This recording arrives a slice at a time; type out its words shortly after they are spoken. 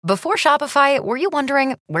Before Shopify, were you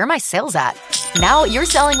wondering, where are my sales at? Now you're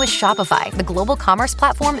selling with Shopify, the global commerce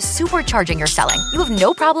platform supercharging your selling. You have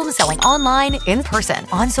no problem selling online, in person,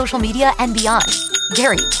 on social media, and beyond.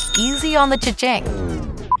 Gary, easy on the cha-ching.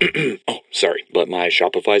 Oh, sorry, but my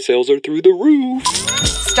Shopify sales are through the roof.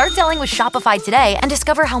 Start selling with Shopify today and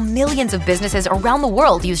discover how millions of businesses around the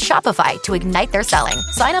world use Shopify to ignite their selling.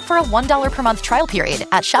 Sign up for a $1 per month trial period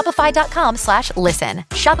at shopify.com/listen.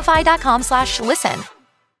 Shopify.com/listen.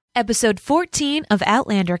 Episode 14 of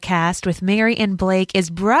Outlander Cast with Mary and Blake is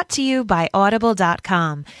brought to you by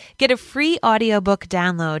Audible.com. Get a free audiobook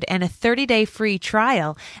download and a 30-day free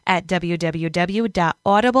trial at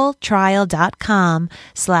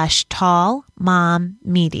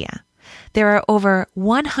www.audibletrial.com/tallmommedia. There are over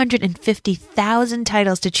 150,000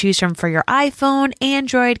 titles to choose from for your iPhone,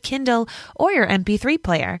 Android, Kindle, or your MP3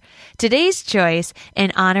 player. Today's choice,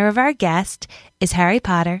 in honor of our guest, is Harry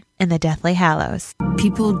Potter and the Deathly Hallows.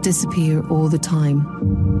 People disappear all the time.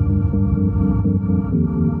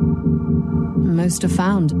 Most are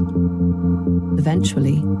found.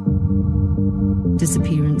 Eventually.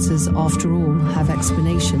 Disappearances, after all, have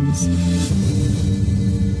explanations.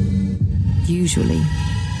 Usually.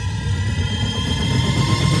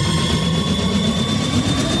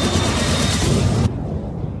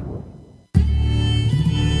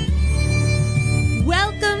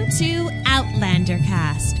 Welcome to Outlander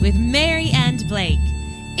Cast with Mary and Blake.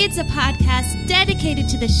 It's a podcast dedicated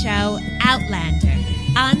to the show Outlander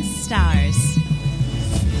on Starz.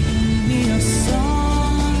 Sing me a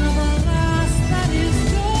song of a lass that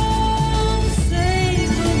is gone, safe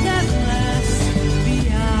of that lass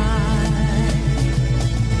behind.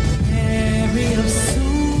 Mary of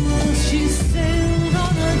soul, she sailed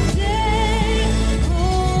on a day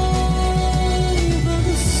over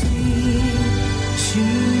the sea to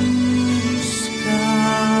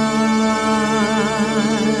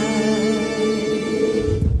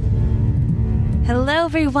Hello,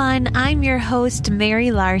 everyone. I'm your host,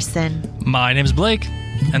 Mary Larson. My name's Blake,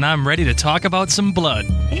 and I'm ready to talk about some blood.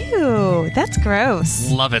 Ew, that's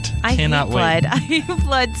gross. Love it. I Cannot hate wait. blood. I hate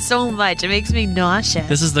blood so much. It makes me nauseous.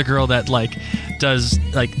 This is the girl that does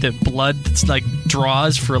the blood that's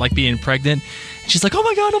draws for being pregnant. She's like, oh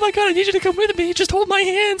my god, I need you to come with me. Just hold my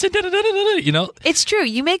hands and da-da-da-da-da, It's true.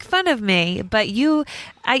 You make fun of me, but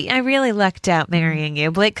I really lucked out marrying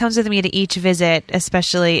you. Blake comes with me to each visit,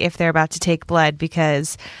 especially if they're about to take blood,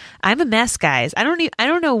 because I'm a mess, guys. I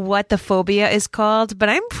don't know what the phobia is called, but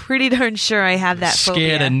I'm pretty darn sure I have that phobia.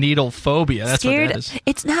 Scared of needle phobia. That's what that is.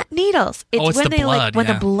 It's not needles. It's when the blood, when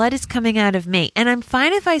the blood is coming out of me. And I'm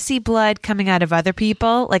fine if I see blood coming out of other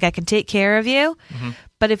people, I can take care of you. Mm-hmm.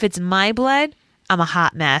 But if it's my blood, I'm a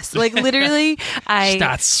hot mess. Literally, I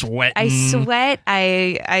start sweating. I sweat.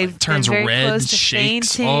 I turns very red, close to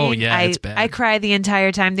shakes. fainting. Oh yeah, it's bad. I cry the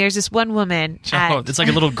entire time. There's this one woman. It's like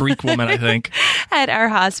a little Greek woman, I think, at our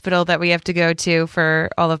hospital that we have to go to for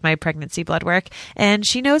all of my pregnancy blood work, and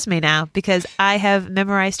she knows me now because I have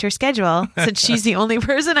memorized her schedule since she's the only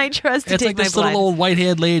person I trust to it's take my blood. It's like this little old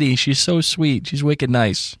white-haired lady. She's so sweet. She's wicked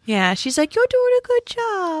nice. Yeah, she's like, you're doing a good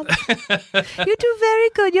job. You do very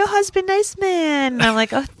good. Your husband, nice man. And I'm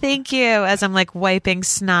like, oh, thank you, as I'm wiping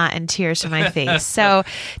snot and tears from my face. So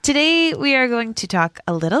today we are going to talk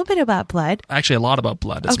a little bit about blood. Actually, a lot about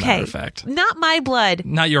blood, as a matter of fact. Not my blood.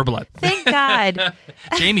 Not your blood. Thank God.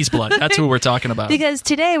 Jamie's blood. That's who we're talking about. Because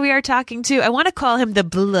today we are talking to, I want to call him the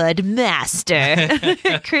Blood Master,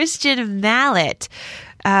 Kristyan Mallett.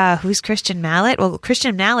 Who's Kristyan Mallett? Well,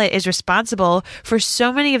 Kristyan Mallett is responsible for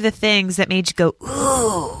so many of the things that made you go,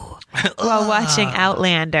 ooh, while watching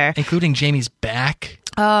Outlander. Including Jamie's back.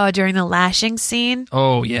 Oh, during the lashing scene?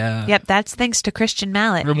 Oh, yeah. Yep, that's thanks to Kristyan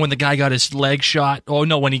Mallett. Remember when the guy got his leg shot? Oh,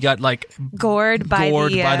 no, when he got, gored by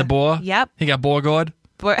the boar? Yep. He got boar gored?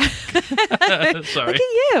 Sorry. Look at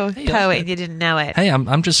you, hey, poet. You didn't know it. Hey,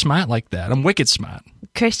 I'm just smart like that. I'm wicked smart.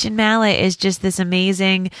 Kristyan Mallett is just this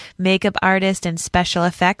amazing makeup artist and special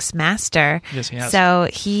effects master. Yes, he has. So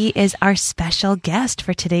he is our special guest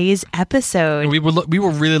for today's episode. We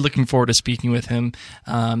were really looking forward to speaking with him.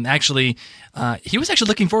 He was actually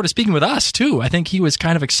looking forward to speaking with us too. I think he was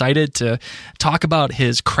kind of excited to talk about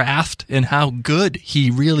his craft and how good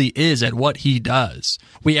he really is at what he does.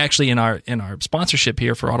 We actually in our sponsorship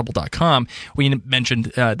here for Audible.com, we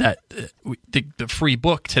mentioned that the free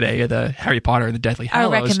book today, the Harry Potter and the Deathly Hallows. Our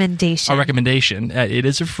recommendation. It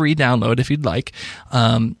is a free download if you'd like.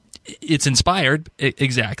 It's inspired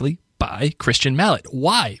exactly by Kristyan Mallett.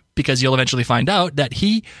 Why? because you'll eventually find out that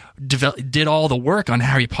he did all the work on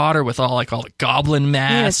Harry Potter with all the goblin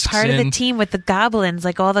masks. Yeah, it's part of the team with the goblins,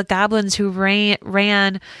 like all the goblins who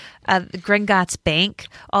ran Gringotts Bank,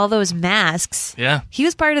 all those masks. Yeah. He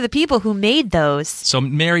was part of the people who made those. So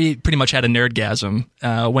Mary pretty much had a nerdgasm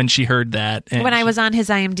when she heard that. And when I was on his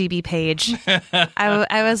IMDb page,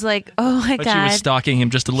 I was like, oh my but God. she was stalking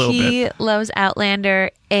him just a little bit. He loves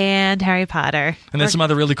Outlander and Harry Potter. And there's some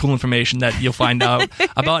other really cool information that you'll find out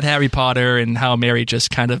about Harry Potter and how Mary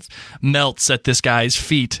just kind of melts at this guy's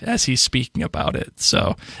feet as he's speaking about it.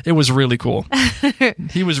 So it was really cool.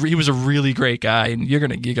 He was a really great guy, and you're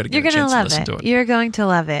gonna get a chance to listen to it. You're going to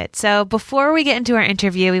love it. So before we get into our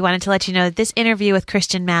interview, we wanted to let you know that this interview with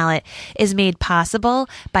Kristyan Mallett is made possible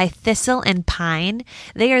by Thistle and Pine.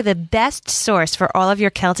 They are the best source for all of your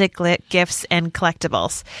Celtic gifts and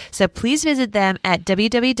collectibles. So please visit them at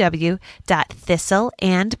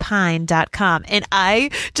www.thistleandpine.com. And I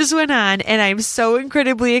just went on, and I'm so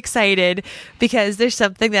incredibly excited because there's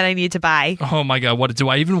something that I need to buy. Oh my God, what do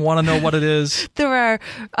I even want to know what it is? There are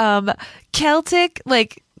Celtic,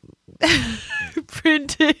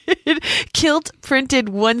 kilt printed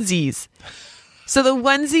onesies. So the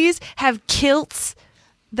onesies have kilts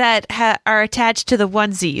that are attached to the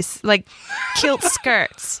onesies, like kilt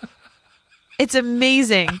skirts. It's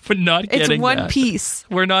amazing. We're not getting It's one that. piece.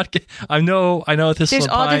 We're not. I know. This. There's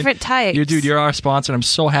all different types. You're our sponsor, and I'm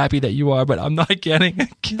so happy that you are. But I'm not getting.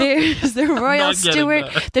 There's the Royal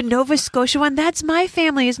Stewart, the Nova Scotia one. That's my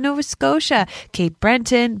family. Is Nova Scotia, Cape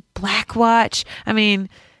Breton, Blackwatch. I mean,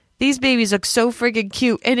 these babies look so friggin'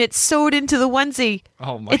 cute, and it's sewed into the onesie.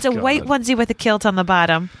 Oh my! It's a white onesie with a kilt on the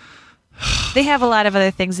bottom. They have a lot of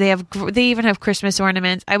other things. They even have Christmas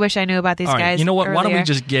ornaments. I wish I knew about these All right, guys. you know what? Earlier. Why don't we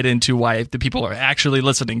just get into why the people are actually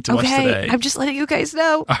listening to us today? I'm just letting you guys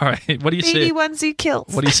know. All right. What do you say? Baby onesie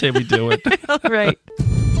kilts. What do you say we do it? All right.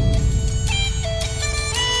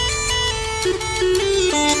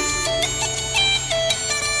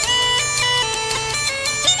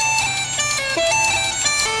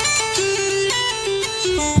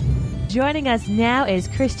 Joining us now is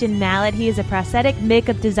Kristyan Mallett. He is a prosthetic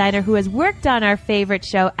makeup designer who has worked on our favorite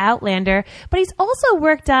show, Outlander, but he's also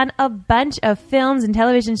worked on a bunch of films and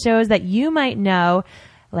television shows that you might know,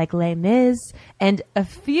 like Les Mis, and a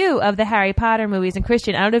few of the Harry Potter movies. And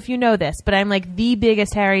Kristyan, I don't know if you know this, but I'm like the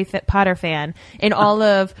biggest Harry Potter fan in all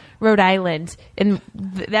of Rhode Island, and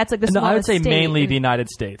that's like the smallest I would say state mainly in- the United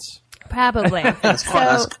States. Probably. That's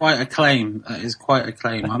quite a claim. That is quite a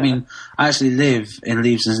claim. I mean, I actually live in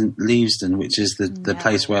Leavesden, which is the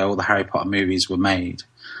place where all the Harry Potter movies were made.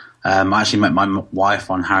 I actually met my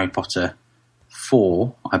wife on Harry Potter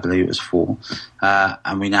 4, I believe it was 4,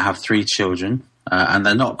 and we now have 3 children. And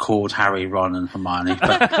they're not called Harry, Ron, and Hermione.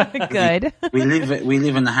 But Good. we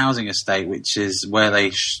live in the housing estate, which is where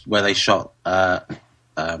they shot.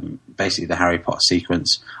 Basically the Harry Potter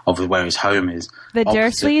sequence of where his home is. The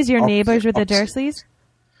Dursleys, your neighbors were the opposite. Dursleys?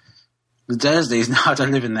 The Dursleys, no, I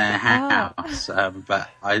don't live in their house, but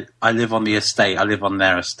I live on the estate. I live on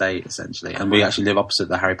their estate, essentially, and we actually live opposite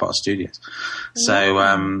the Harry Potter studios. So,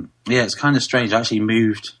 yeah, it's kind of strange. I actually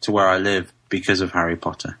moved to where I live because of Harry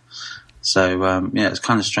Potter. So, yeah, it's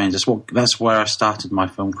kind of strange. That's where I started my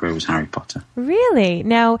film career, was Harry Potter. Really?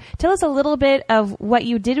 Now, tell us a little bit of what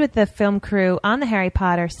you did with the film crew on the Harry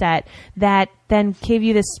Potter set that then gave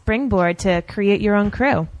you the springboard to create your own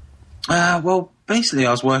crew. Well, basically,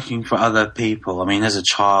 I was working for other people. I mean, as a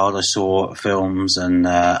child, I saw films, and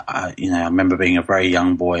I remember being a very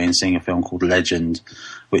young boy and seeing a film called Legend,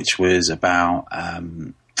 which was about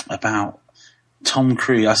Tom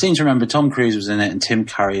Cruise. I seem to remember Tom Cruise was in it, and Tim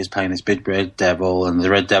Curry is playing this big red devil, and the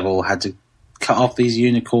red devil had to cut off these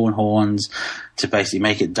unicorn horns to basically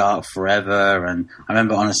make it dark forever. And I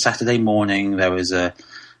remember on a Saturday morning there was a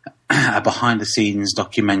behind-the-scenes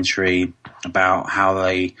documentary about how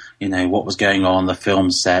they, what was going on, the film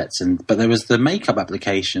sets, but there was the makeup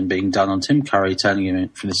application being done on Tim Curry, turning him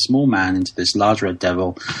from this small man into this large red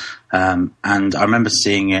devil. And I remember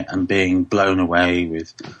seeing it and being blown away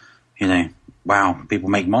with, wow, people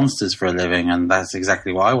make monsters for a living, and that's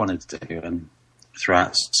exactly what I wanted to do. And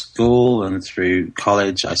throughout school and through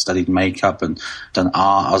college, I studied makeup and done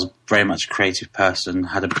art. I was very much a creative person,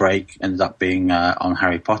 had a break, ended up being on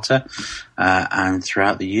Harry Potter. And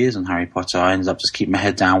throughout the years on Harry Potter, I ended up just keeping my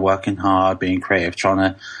head down, working hard, being creative, trying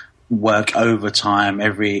to work overtime.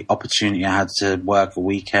 Every opportunity I had to work a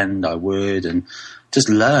weekend, I would, and just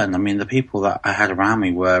learn. I mean, the people that I had around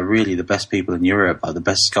me were really the best people in Europe, like the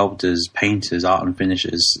best sculptors, painters, art and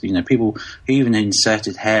finishers, people who even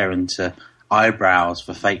inserted hair into eyebrows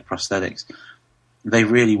for fake prosthetics. They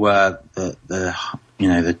really were the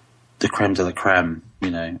creme de la creme.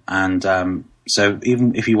 and so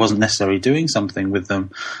even if he wasn't necessarily doing something with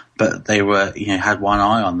them, but they were, had one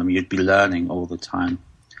eye on them, you'd be learning all the time.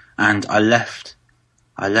 And I left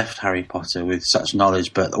Harry Potter with such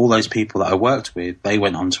knowledge, but all those people that I worked with, they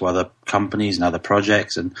went on to other companies and other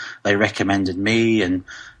projects, and they recommended me and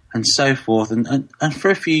so forth. And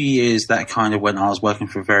for a few years that kind of went on. I was working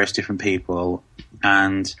for various different people,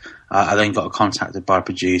 and I then got contacted by a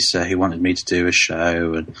producer who wanted me to do a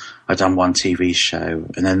show, and I'd done one TV show,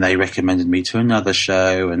 and then they recommended me to another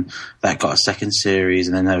show, and that got a second series,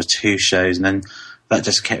 and then there was 2 shows, and then that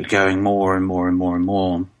just kept going more and more and more and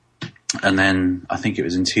more. And then I think it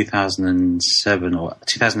was in 2007 or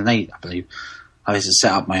 2008, I believe, I used to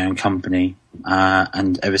set up my own company,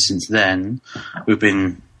 and ever since then we've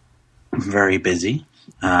been very busy.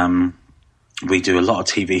 We do a lot of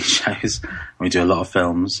TV shows, we do a lot of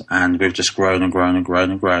films, and we've just grown and grown and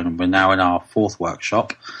grown and grown. And we're now in our 4th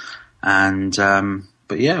workshop. And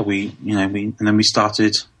but yeah, we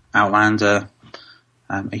started Outlander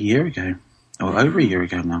a year ago, or over a year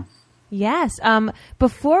ago now. Yes.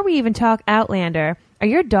 Before we even talk Outlander, are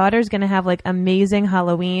your daughters going to have like amazing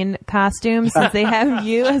Halloween costumes since they have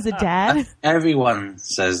you as a dad? Everyone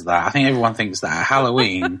says that. I think everyone thinks that at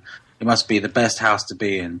Halloween it must be the best house to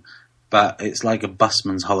be in. But it's like a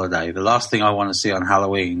busman's holiday. The last thing I want to see on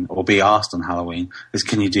Halloween, or be asked on Halloween, is,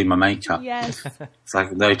 can you do my makeup? Yes. It's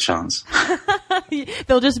like, no chance.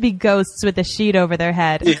 They'll just be ghosts with a sheet over their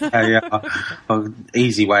head. Yeah. Well,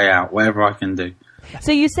 easy way out, whatever I can do.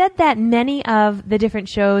 So you said that many of the different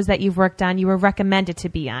shows that you've worked on, you were recommended to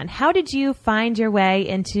be on. How did you find your way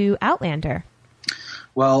into Outlander?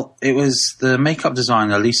 Well, it was the makeup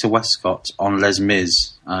designer, Lisa Westcott, on Les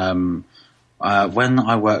Mis. When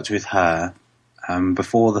I worked with her,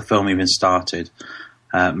 before the film even started,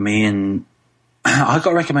 I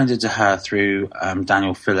got recommended to her through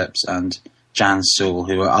Daniel Phillips and Jan Sewell,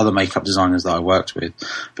 who are other makeup designers that I worked with.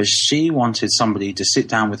 But she wanted somebody to sit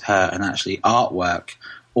down with her and actually artwork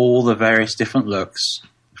all the various different looks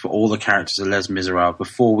for all the characters of Les Miserables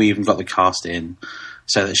before we even got the cast in,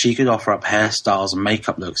 so that she could offer up hairstyles and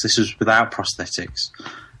makeup looks. This was without prosthetics.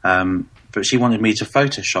 But she wanted me to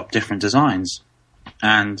Photoshop different designs.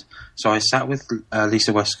 And so I sat with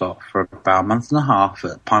Lisa Westcott for about a month and a half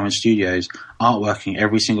at Pinewood Studios, artworking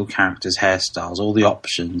every single character's hairstyles, all the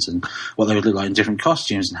options, and what they would look like in different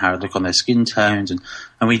costumes, and how it would look on their skin tones. And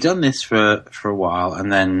we'd done this for a while.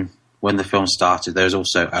 And then when the film started, there was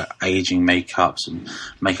also aging makeups and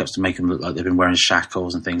makeups to make them look like they've been wearing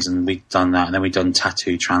shackles and things. And we'd done that. And then we'd done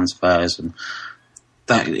tattoo transfers. And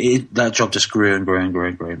that job just grew and grew and grew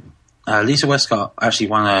and grew. Lisa Westcott actually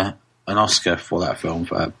won an Oscar for that film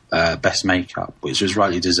for Best Makeup, which was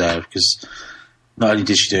rightly deserved, because not only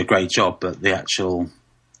did she do a great job, but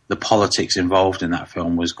the politics involved in that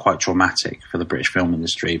film was quite traumatic for the British film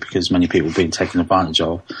industry, because many people were being taken advantage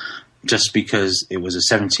of, just because it was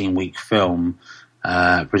a 17-week film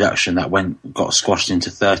production that got squashed into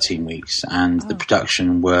 13 weeks, and the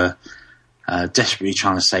production were desperately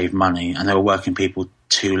trying to save money, and they were working people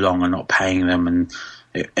too long and not paying them, and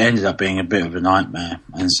it ended up being a bit of a nightmare.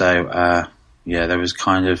 And so, there was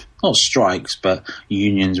kind of, not strikes, but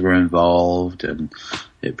unions were involved, and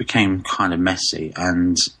it became kind of messy.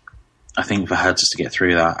 And I think for her just to get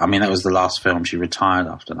through that, I mean, that was the last film. She retired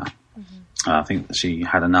after that. Mm-hmm. I think that she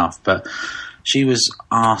had enough. But she was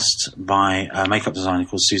asked by a makeup designer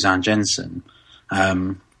called Suzanne Jensen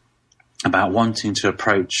about wanting to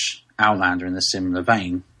approach Outlander in a similar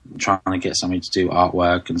vein, trying to get somebody to do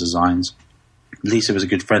artwork and designs. Lisa was a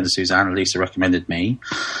good friend of Suzanne, and Lisa recommended me.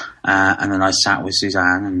 And then I sat with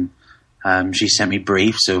Suzanne, and she sent me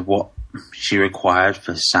briefs of what she required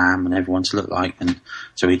for Sam and everyone to look like. And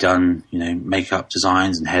so we done, makeup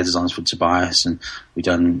designs and hair designs for Tobias, and we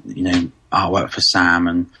done, artwork for Sam,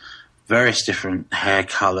 and various different hair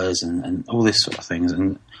colours and all this sort of things.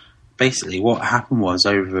 And basically what happened was,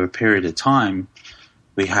 over a period of time,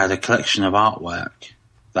 we had a collection of artwork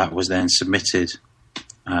that was then submitted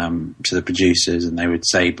to the producers, and they would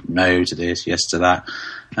say no to this, yes to that,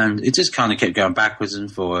 and it just kind of kept going backwards and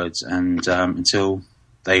forwards, and until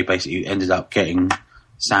they basically ended up getting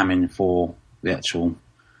Sam in for the actual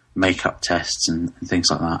makeup tests and things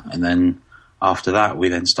like that. And then after that, we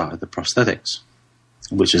then started the prosthetics,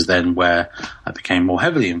 which is then where I became more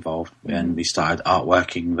heavily involved, and we started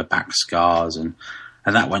artworking the back scars, and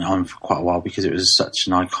that went on for quite a while, because it was such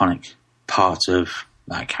an iconic part of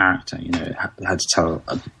that character. It had to tell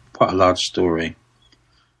quite a large story.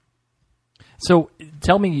 So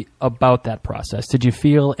tell me about that process. Did you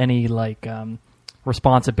feel any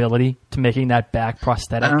responsibility to making that back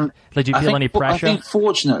prosthetic? Did you feel any pressure? I think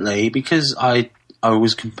fortunately, because I I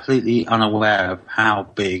was completely unaware of how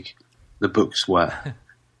big the books were.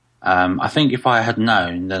 I think if I had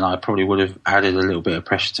known, then I probably would have added a little bit of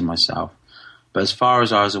pressure to myself. But as far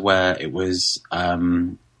as I was aware, it was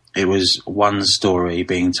one story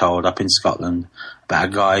being told up in Scotland about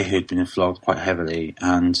a guy who'd been flogged quite heavily,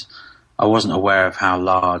 and I wasn't aware of how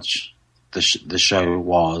large the show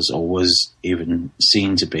was, or was even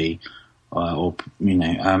seen to be, so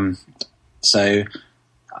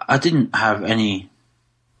I didn't have any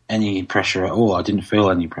pressure at all. I didn't feel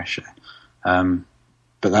any pressure, but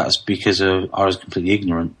that's because I was completely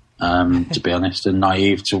ignorant, to be honest, and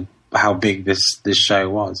naive to how big this show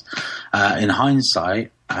was. In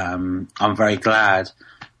hindsight, I'm very glad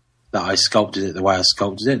that I sculpted it the way I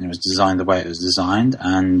sculpted it, and it was designed the way it was designed,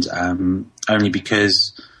 and only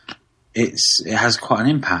because it has quite an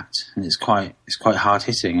impact, and it's quite hard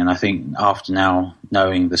hitting. And I think after now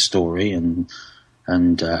knowing the story, and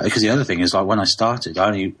because the other thing is, like, when I started,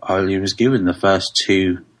 I only was given the first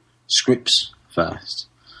 2 scripts first,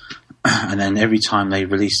 and then every time they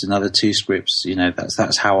released another 2 scripts,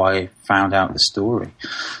 that's how I found out the story.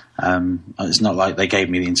 It's not like they gave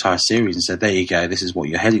me the entire series and said, there you go, this is what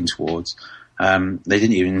you're heading towards. They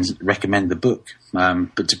didn't even recommend the book.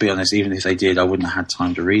 But to be honest, even if they did, I wouldn't have had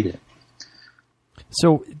time to read it.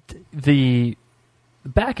 So the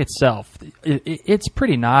back itself, it's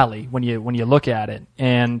pretty gnarly when you look at it.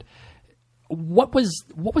 And what was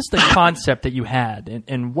the concept that you had,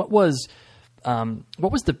 and what was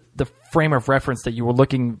the frame of reference that you were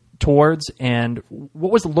looking towards, and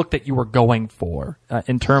what was the look that you were going for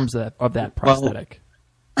in terms of that prosthetic?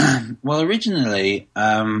 Well, originally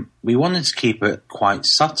we wanted to keep it quite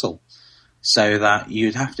subtle, so that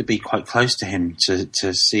you'd have to be quite close to him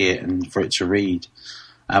to see it and for it to read.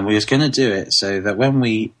 And we was going to do it so that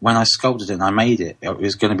when I sculpted it and I made it, it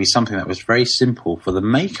was going to be something that was very simple for the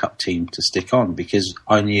makeup team to stick on, because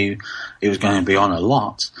I knew it was going to be on a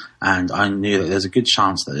lot, and I knew that there's a good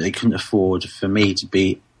chance that they couldn't afford for me to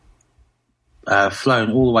be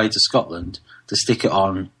flown all the way to Scotland to stick it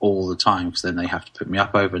on all the time, because then they have to put me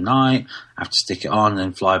up overnight, have to stick it on, and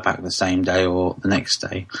then fly back the same day or the next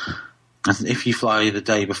day. And if you fly the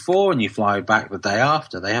day before and you fly back the day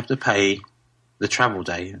after, they have to pay the travel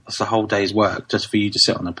day. That's a whole day's work just for you to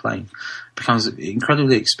sit on a plane. It becomes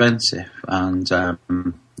incredibly expensive and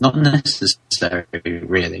not necessary,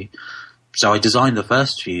 really. So I designed the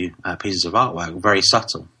first few pieces of artwork very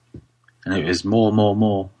subtle, and it was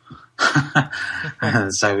more.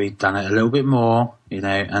 And so we'd done it a little bit more,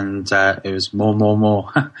 and it was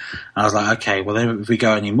more. And I was like, okay, well then if we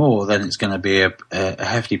go any more, then it's going to be a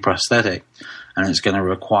hefty prosthetic, and it's going to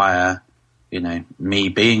require, me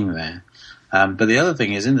being there. But the other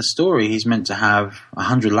thing is, in the story, he's meant to have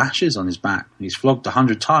 100 lashes on his back. He's flogged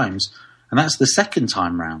 100 times, and that's the second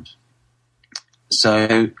time round.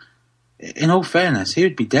 So, in all fairness, he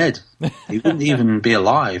would be dead. He wouldn't even be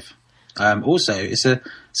alive. Also, it's a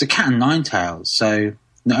cat and nine tails. So,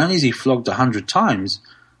 not only is he flogged 100 times,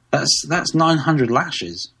 that's 900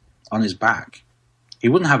 lashes on his back. He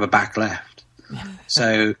wouldn't have a back left.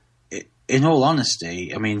 So, in all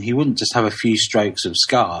honesty, I mean, he wouldn't just have a few strokes of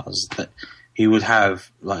scars. That he would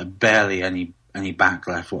have like barely any back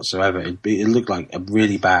left whatsoever. It looked like a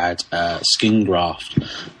really bad skin graft.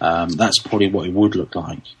 That's probably what it would look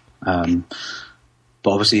like. But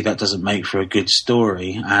obviously that doesn't make for a good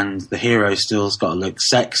story, and the hero still's got to look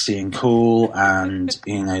sexy and cool, and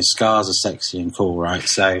scars are sexy and cool, right?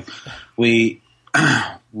 So we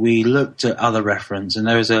looked at other reference, and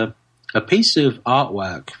there was a piece of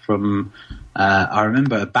artwork from I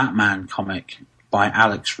remember a Batman comic by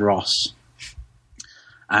Alex Ross,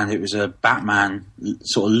 and it was a Batman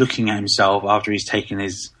sort of looking at himself after he's taken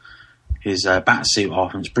his bat suit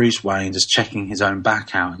off, and it's Bruce Wayne just checking his own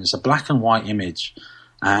back out, and it's a black and white image,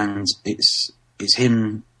 and it's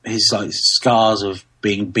him, his like scars of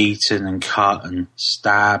being beaten and cut and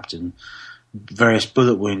stabbed and various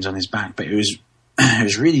bullet wounds on his back, but it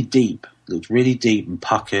was really deep. It looked really deep and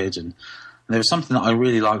puckered, and there was something that I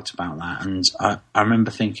really liked about that, and I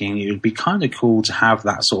remember thinking it would be kind of cool to have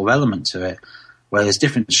that sort of element to it, where there's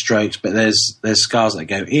different strokes, but there's scars that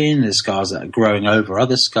go in, there's scars that are growing over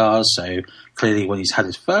other scars. So clearly when he's had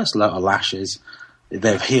his first lot of lashes,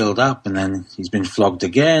 they've healed up, and then he's been flogged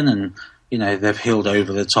again, and they've healed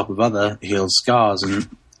over the top of other healed scars,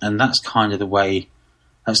 and that's kind of the way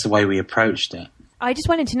we approached it. I just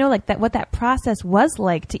wanted to know what that process was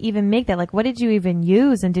like to even make that. Like, what did you even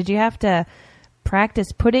use, and did you have to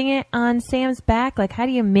practice putting it on Sam's back? Like, how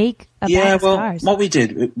do you make a back scars? What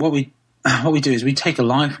we do is we take a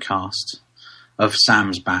life cast of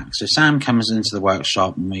Sam's back. So Sam comes into the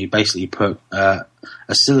workshop, and we basically put a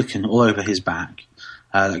silicone all over his back,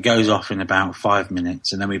 that goes off in about 5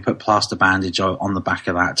 minutes, and then we put plaster bandage on the back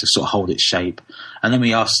of that to sort of hold its shape. And then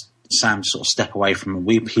we ask Sam to sort of step away from it.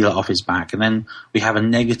 We peel it off his back, and then we have a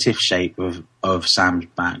negative shape of Sam's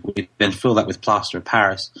back. We then fill that with plaster of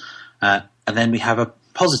Paris, and then we have a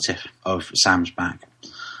positive of Sam's back.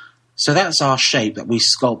 So that's our shape that we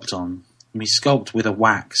sculpt on. We sculpt with a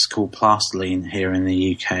wax called plastiline here in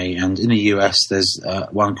the UK, and in the US there's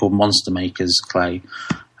one called Monster Maker's clay,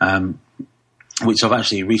 which I've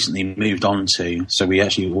actually recently moved on to. So we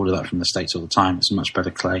actually order that from the States all the time. It's a much better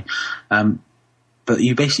clay. But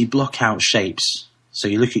you basically block out shapes. So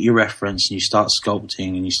you look at your reference and you start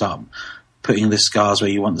sculpting, and you start putting the scars where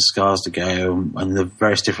you want the scars to go and the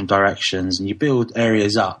various different directions, and you build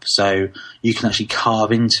areas up so you can actually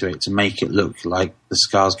carve into it to make it look like the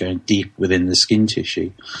scars going deep within the skin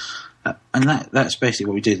tissue. And that's basically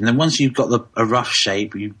what we did. And then once you've got a rough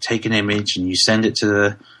shape, you take an image and you send it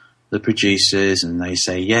to the producers, and they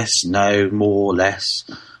say yes, no, more, less,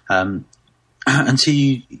 until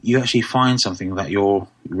you actually find something that you're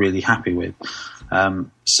really happy with.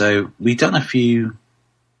 So we've done a few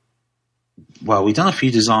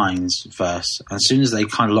designs first. As soon as they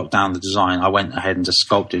kind of locked down the design, I went ahead and just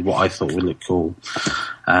sculpted what I thought would look cool.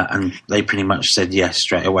 And they pretty much said yes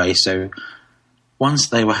straight away. So once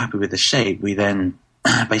they were happy with the shape, we then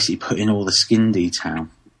basically put in all the skin detail.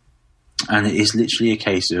 And it is literally a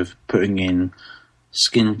case of putting in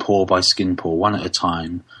skin pore by skin pore, one at a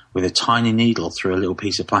time, with a tiny needle through a little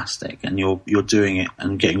piece of plastic, and you're doing it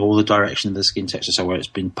and getting all the direction of the skin texture, so where it's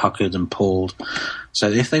been puckered and pulled.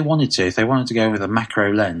 So if they wanted to go with a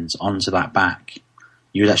macro lens onto that back,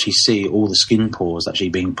 you would actually see all the skin pores actually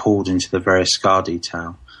being pulled into the various scar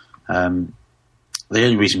detail. The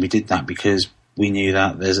only reason we did that because we knew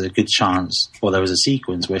that there's a good chance, or there was a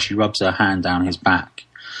sequence where she rubs her hand down his back,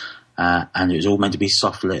 and it was all meant to be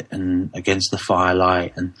soft lit and against the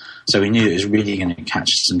firelight, and so we knew it was really going to catch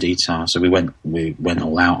some detail. So we went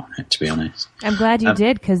all out on it, to be honest. I'm glad you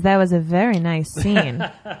did, because that was a very nice scene.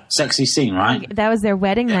 Sexy scene, right? That was their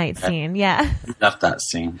wedding night scene. Yeah, loved that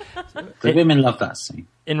scene. The women love that scene.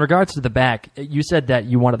 In regards to the back, you said that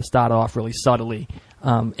you wanted to start off really subtly,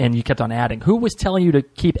 and you kept on adding. Who was telling you to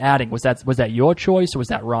keep adding? Was that your choice, or was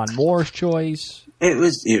that Ron Moore's choice? It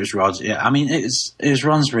was Rod's. Yeah, I mean, it was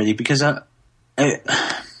Ron's really, because I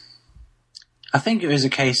think it was a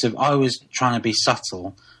case of I was trying to be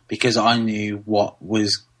subtle because I knew what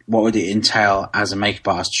would it entail as a makeup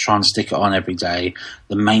artist to try and stick it on every day,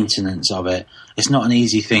 the maintenance of it. It's not an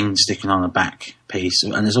easy thing sticking on a back piece,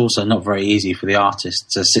 and it's also not very easy for the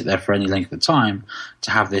artist to sit there for any length of time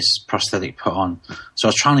to have this prosthetic put on. So I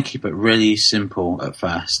was trying to keep it really simple at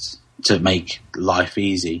first to make life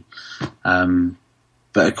easy.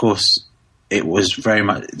 But of course, it was very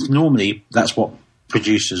much, normally that's what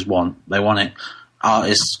producers want. They want it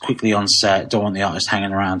artists quickly on set, don't want the artist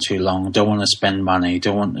hanging around too long, don't want to spend money,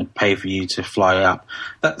 don't want to pay for you to fly up.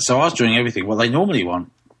 So I was doing everything what they normally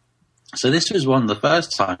want. So this was one of the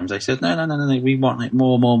first times they said, no, we want it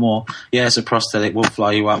more. Yeah, it's a prosthetic, we'll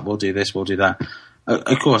fly you up, we'll do this, we'll do that.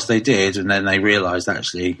 Of course they did, and then they realised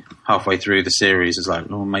actually halfway through the series, it's like,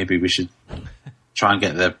 well, maybe we should try and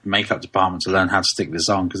get the makeup department to learn how to stick this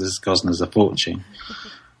on, because this is costing us a fortune.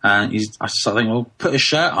 And I think, well, put a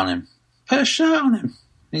shirt on him.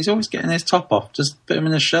 He's always getting his top off. Just put him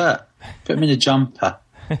in a shirt. Put him in a jumper.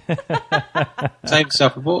 Save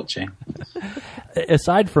yourself a fortune.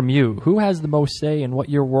 Aside from you, who has the most say in what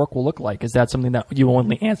your work will look like? Is that something that you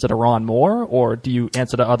only answer to Ron Moore, or do you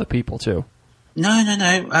answer to other people too? No.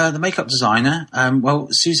 The makeup designer. Well,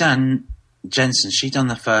 Suzanne Jensen, she'd done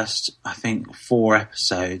the first, I think, 4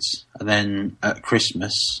 episodes, and then at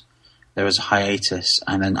Christmas there was a hiatus,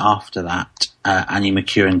 and then after that Annie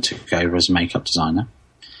McEwen took over as makeup designer,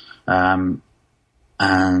 and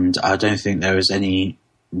I don't think there was any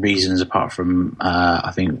reasons apart from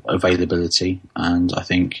I think availability, and I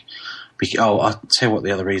think I'll tell you what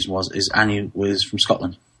the other reason was, is Annie was from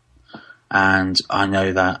Scotland, and I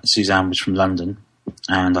know that Suzanne was from London,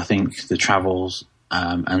 and I think the travels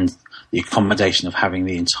and the accommodation of having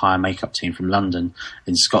the entire makeup team from London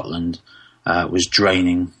in Scotland was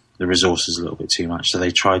draining the resources a little bit too much. So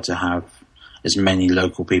they tried to have as many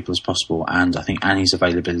local people as possible. And I think Annie's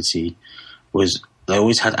availability was, they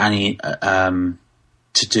always had Annie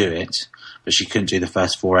to do it, but she couldn't do the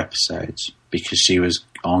first 4 episodes because she was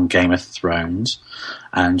on Game of Thrones.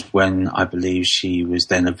 And when I believe she was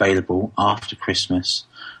then available after Christmas,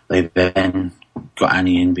 they then got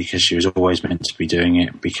Annie in because she was always meant to be doing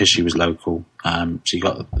it because she was local. She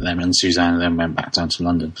got them, and Suzanne then went back down to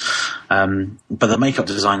London. But the makeup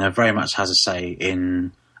designer very much has a say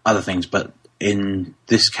in other things, but in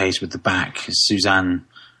this case with the back, Suzanne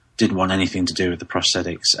didn't want anything to do with the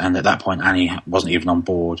prosthetics, and at that point Annie wasn't even on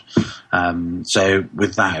board. So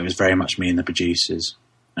with that, it was very much me and the producers.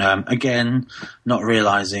 Again, not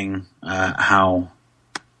realising how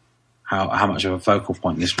much of a focal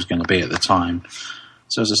point this was going to be at the time.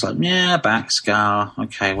 So I was just like, yeah, back scar,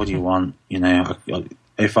 okay, what do you want? You know,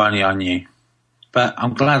 if only I knew. But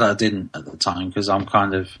I'm glad I didn't at the time, because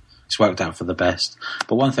it's worked out for the best.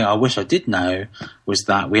 But one thing I wish I did know was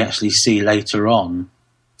that we actually see later on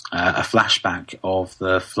a flashback of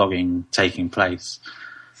the flogging taking place,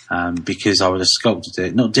 because I would have sculpted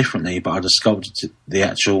it, not differently, but I'd have sculpted the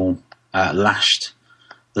actual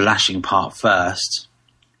lashing part first,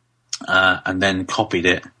 and then copied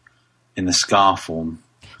it in the scar form.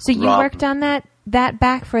 So you worked on that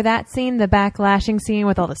back for that scene, the back lashing scene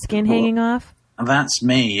with all the skin hanging off? That's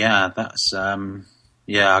me, yeah. That's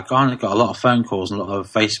I kind of got a lot of phone calls and a lot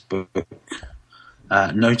of Facebook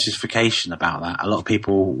notification about that. A lot of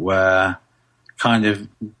people were kind of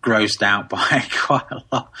grossed out by it quite a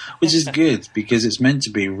lot, which is good because it's meant to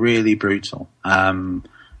be really brutal.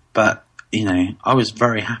 But you know, I was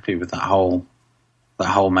very happy with that whole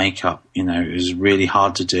makeup. You know, it was really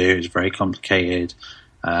hard to do. It was very complicated,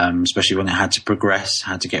 especially when it had to progress,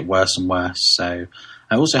 had to get worse and worse. So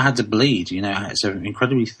I also had to bleed. You know, it's an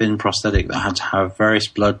incredibly thin prosthetic that had to have various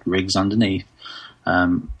blood rigs underneath,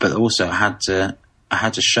 but also I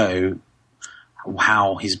had to show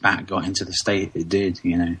how his back got into the state it did,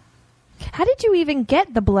 you know. How did you even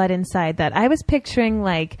get the blood inside that? I was picturing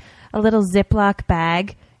like a little Ziploc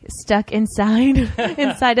bag stuck inside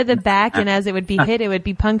of the back, and as it would be hit, it would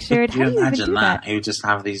be punctured. How do you even do that? He would just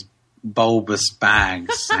have these bulbous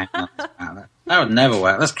bags hanging on his back. That would never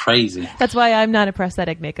work. That's crazy. That's why I'm not a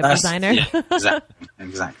prosthetic makeup designer. Yeah,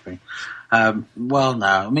 exactly. Well, no,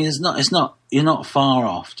 I mean, it's not. You're not far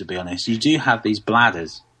off, to be honest. You do have these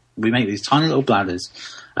bladders. We make these tiny little bladders,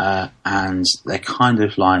 and they're kind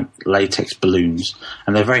of like latex balloons,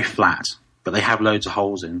 and they're very flat, but they have loads of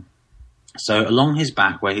holes in. So along his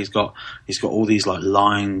back, where he's got all these like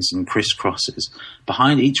lines and crisscrosses,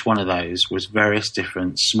 behind each one of those was various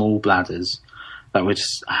different small bladders that would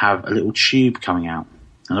have a little tube coming out,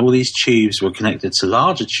 and all these tubes were connected to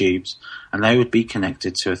larger tubes, and they would be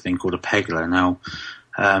connected to a thing called a pegula. Now,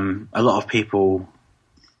 a lot of people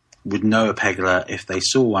would know a pegula if they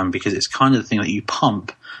saw one, because it's kind of the thing that you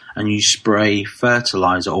pump and you spray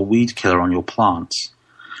fertilizer or weed killer on your plants.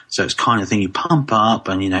 So it's kind of thing you pump up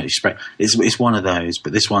and, you know, you spray. It's one of those,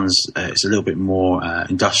 but this one's it's a little bit more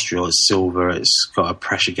industrial. It's silver. It's got a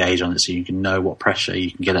pressure gauge on it, so you can know what pressure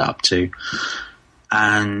you can get it up to.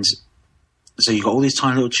 And so you've got all these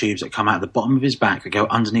tiny little tubes that come out the bottom of his back that go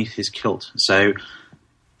underneath his kilt. So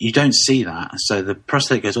you don't see that. So the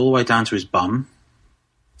prosthetic goes all the way down to his bum,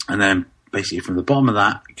 and then basically from the bottom of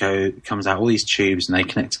that comes out all these tubes, and they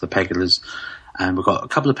connect to the pegulas. And we've got a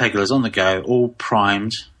couple of pegulas on the go, all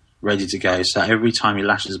primed, ready to go. So every time he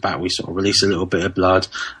lashes back, we sort of release a little bit of blood,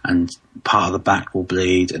 and part of the back will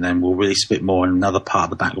bleed, and then we'll release a bit more, and another part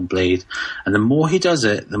of the back will bleed. And the more he does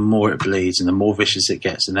it, the more it bleeds, and the more vicious it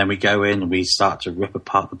gets. And then we go in and we start to rip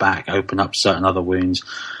apart the back, open up certain other wounds,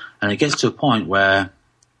 and it gets to a point where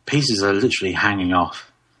pieces are literally hanging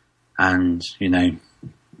off, and, you know,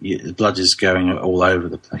 the blood is going all over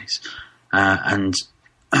the place. And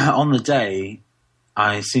on the day,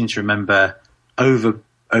 I seem to remember over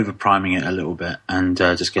priming it a little bit, and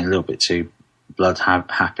just getting a little bit too blood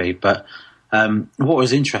happy. But what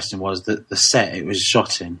was interesting was that the set it was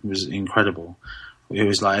shot in was incredible. It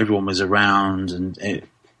was like everyone was around, and it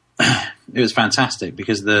was fantastic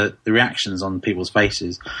because the reactions on people's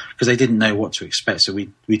faces, because they didn't know what to expect. So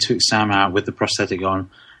we took Sam out with the prosthetic on,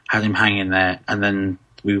 had him hanging there, and then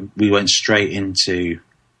we went straight into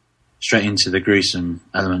the gruesome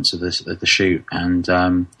elements of the shoot, and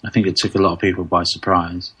I think it took a lot of people by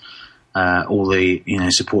surprise. All the, you know,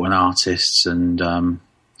 supporting artists and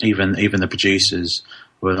even the producers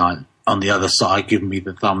were like on the other side giving me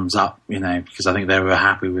the thumbs up, you know, because I think they were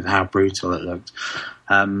happy with how brutal it looked.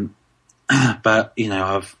 But you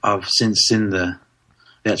know, I've since seen the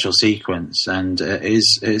actual sequence, and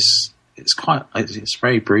it's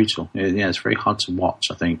very brutal. Yeah, it's very hard to watch,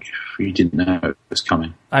 I think, if you didn't know it was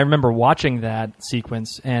coming. I remember watching that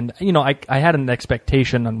sequence, and, you know, I had an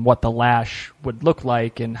expectation on what the lash would look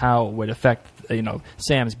like and how it would affect, you know,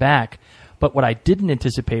 Sam's back. But what I didn't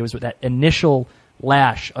anticipate was with that initial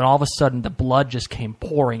lash, and all of a sudden the blood just came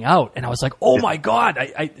pouring out, and I was like, oh my God,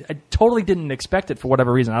 I totally didn't expect it for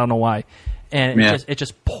whatever reason. I don't know why. And it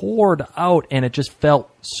just poured out, and it just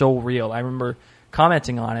felt so real. I remember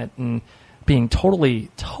commenting on it and being totally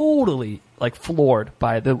like floored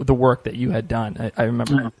by the work that you had done. I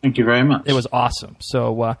remember. Oh, thank you very much. It was awesome.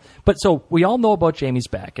 So, so we all know about Jamie's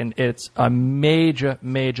back, and it's a major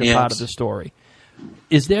part of the story.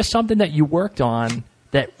 Is there something that you worked on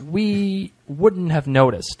that we wouldn't have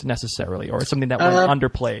noticed necessarily, or something that was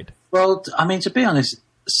underplayed? Well, I mean, to be honest,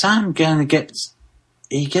 Sam gets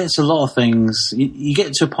a lot of things. You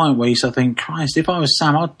get to a point where you start thinking, Christ, if I was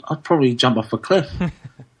Sam, I'd probably jump off a cliff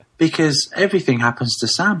because everything happens to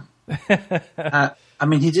Sam. I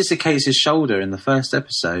mean, he dislocates his shoulder in the first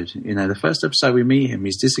episode. You know, the first episode we meet him,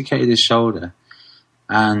 he's dislocated his shoulder.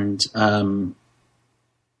 And I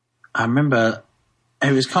remember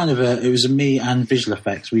it was me and visual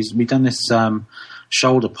effects. We done this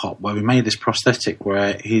shoulder pop where we made this prosthetic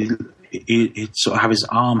where he'd sort of have his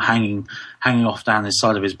arm hanging off down the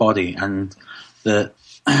side of his body, and the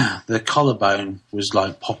collarbone was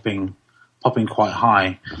like popping quite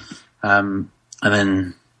high, and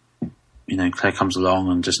then Claire comes along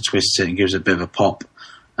and just twists it and gives it a bit of a pop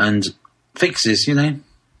and fixes.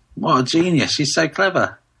 What a genius! She's so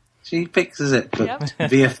clever. She fixes it, but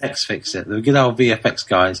VFX fix it. The good old VFX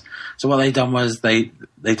guys. So what they done was they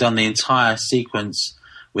done the entire sequence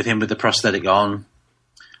with him with the prosthetic on,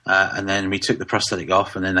 and then we took the prosthetic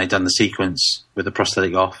off, and then they done the sequence with the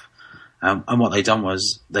prosthetic off. And what they done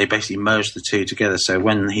was they basically merged the two together. So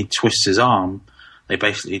when he twists his arm, they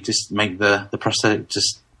basically just make the prosthetic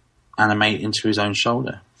just animate into his own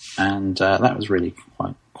shoulder, and that was really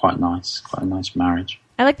quite nice. Quite a nice marriage.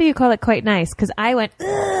 I like that you call it quite nice, because I went, ugh.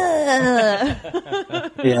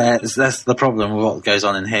 Yeah, that's the problem with what goes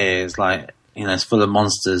on in here. It's like, it's full of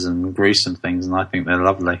monsters and gruesome things, and I think they're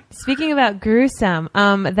lovely. Speaking about gruesome,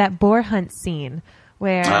 that boar hunt scene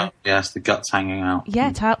where... Oh, yes, the guts hanging out.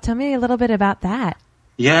 Yeah, tell me a little bit about that.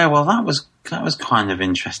 Yeah, well, that was kind of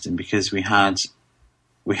interesting because we had to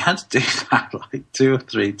do that like 2 or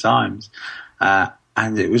 3 times,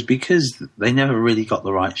 and it was because they never really got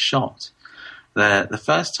the right shot. The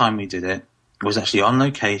first time we did it was actually on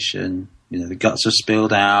location. The guts were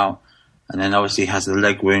spilled out, and then obviously he has the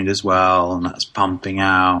leg wound as well, and that's pumping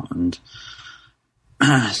out. And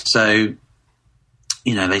so,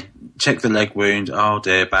 they check the leg wound. Oh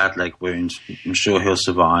dear, bad leg wound. I'm sure he'll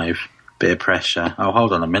survive. Bit of pressure. Oh,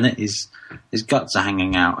 hold on a minute. His guts are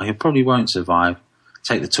hanging out. He probably won't survive.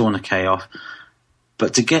 Take the tourniquet off.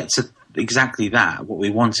 But to get to exactly that, what we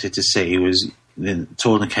wanted to see was the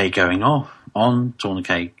tourniquet going off, on,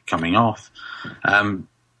 tourniquet coming off.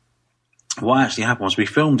 What actually happened was we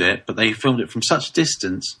filmed it, but they filmed it from such a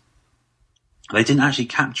distance, they didn't actually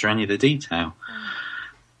capture any of the detail.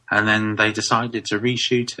 And then they decided to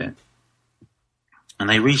reshoot it. And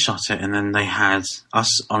they reshot it, and then they had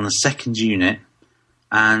us on the second unit,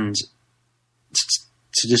 and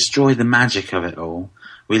to destroy the magic of it all,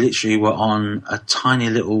 we literally were on a tiny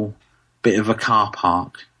little bit of a car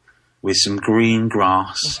park with some green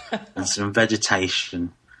grass and some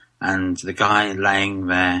vegetation, and the guy laying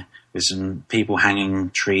there with some people hanging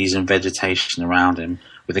trees and vegetation around him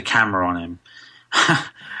with a camera on him.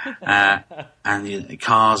 And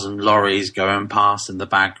cars and lorries going past in the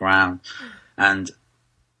background. And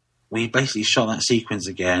we basically shot that sequence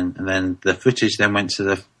again, and then the footage then went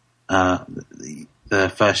to the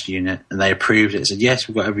first unit, and they approved it, said, yes,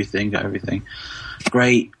 we've got everything.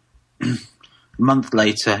 Great. A month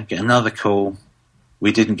later, get another call.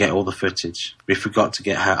 We didn't get all the footage. We forgot to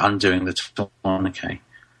get her undoing the tourniquet.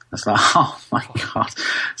 It's like, oh my God.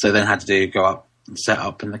 So then had to go up and set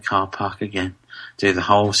up in the car park again, do the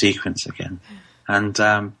whole sequence again. And,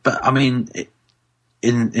 but I mean,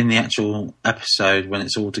 in the actual episode, when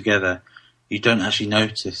it's all together, you don't actually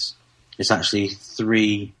notice. It's actually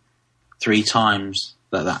three times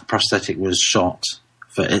that prosthetic was shot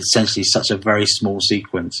for essentially such a very small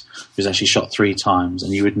sequence. It was actually shot 3 times,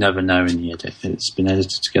 and you would never know in the edit. It's been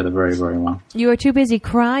edited together very, very well. You were too busy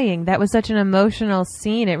crying. That was such an emotional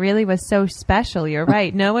scene. It really was so special. You're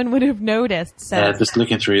right. No one would have noticed. So. Yeah, just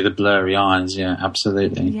looking through the blurry eyes. Yeah,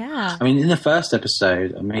 absolutely. Yeah. I mean, in the first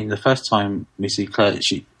episode, the first time we see Claire,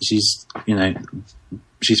 she's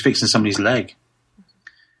fixing somebody's leg,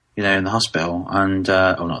 in the hospital, and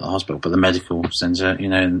or not the hospital, but the medical centre,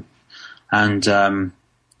 and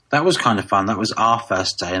that was kind of fun. That was our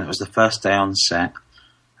first day, and it was the first day on set,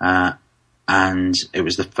 and it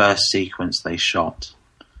was the first sequence they shot.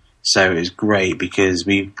 So it was great because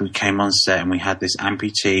we came on set and we had this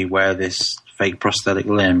amputee wear this fake prosthetic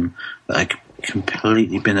limb that had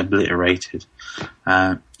completely been obliterated.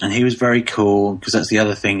 And he was very cool because that's the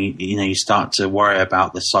other thing, you start to worry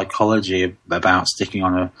about the psychology about sticking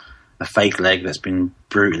on a fake leg that's been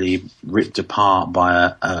brutally ripped apart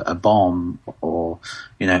by a bomb or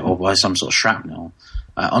by some sort of shrapnel.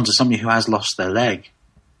 onto somebody who has lost their leg.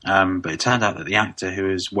 But it turned out that the actor who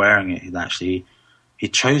was wearing it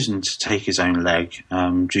he'd chosen to take his own leg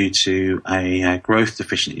due to a growth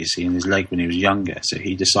deficiency in his leg when he was younger. So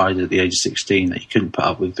he decided at the age of 16 that he couldn't put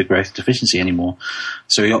up with the growth deficiency anymore.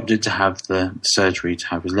 So he opted to have the surgery to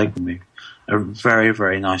have his leg removed. A very,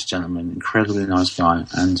 very nice gentleman, incredibly nice guy.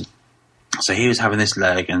 And so he was having this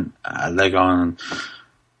leg on,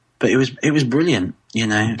 but it was brilliant, you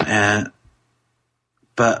know.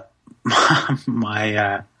 But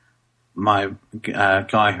my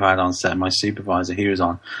guy who I had on set, my supervisor, he was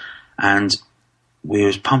on, and we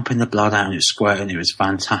was pumping the blood out and it was squirting. It was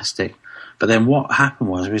fantastic. But then what happened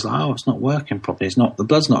was we was like, oh, it's not working properly. The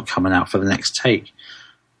blood's not coming out for the next take.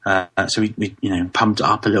 So we pumped it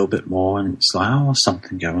up a little bit more, and it's like, oh,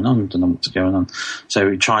 something going on. Don't know what's going on. So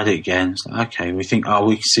we tried it again. It's like, okay, we think, oh,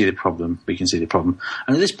 we can see the problem.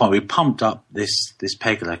 And at this point, we pumped up this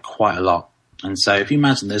pegula quite a lot. And so if you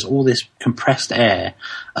imagine there's all this compressed air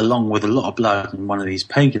along with a lot of blood in one of these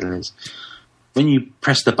pegulas, when you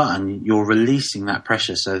press the button, you're releasing that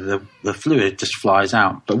pressure, so the fluid just flies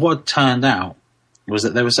out. But what turned out was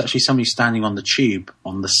that there was actually somebody standing on the tube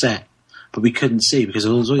on the set, but we couldn't see because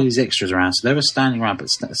there was all these extras around. So they were standing around, but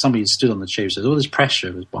somebody stood on the tube, so all this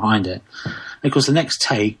pressure was behind it. And of course, the next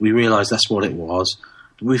take, we realised that's what it was.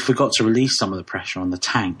 We forgot to release some of the pressure on the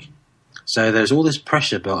tank. So there's all this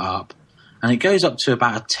pressure built up, and it goes up to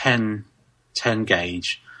about a 10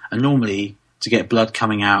 gauge. And normally, to get blood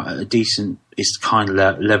coming out at a decent, it's kind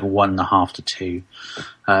of level 1.5 to 2.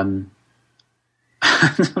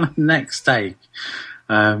 Next take,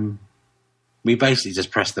 we basically just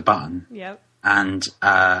pressed the button. Yep. And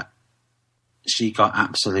she got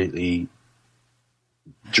absolutely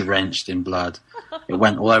drenched in blood. It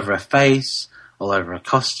went all over her face, all over her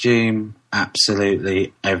costume,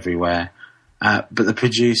 absolutely everywhere. But the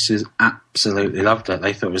producers absolutely loved it.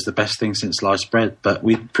 They thought it was the best thing since sliced bread. But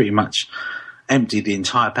we pretty much emptied the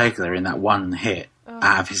entire pegula in that one hit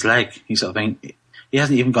out of his leg. You sort of think, he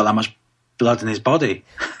hasn't even got that much blood in his body.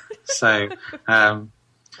 So, and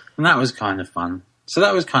that was kind of fun. So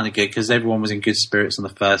that was kind of good because everyone was in good spirits on the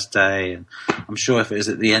first day. And I'm sure if it was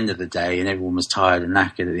at the end of the day and everyone was tired and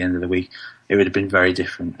knackered at the end of the week, it would have been very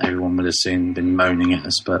different. Everyone would have soon been moaning at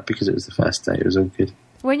us. But because it was the first day, it was all good.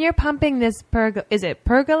 When you're pumping this is it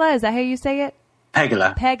pergola? Is that how you say it?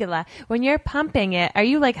 Pegula. When you're pumping it, are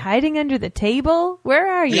you like hiding under the table? Where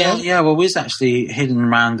are you? Yeah. Well, we're actually hidden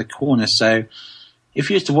around the corner. So if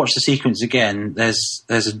you were to watch the sequence again, there's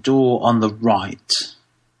a door on the right,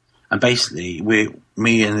 and basically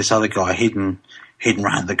me and this other guy hidden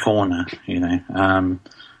around the corner, you know.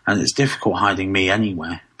 And it's difficult hiding me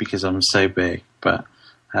anywhere because I'm so big. But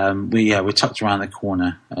we're tucked around the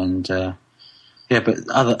corner and. Yeah, but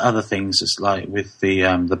other things, it's like with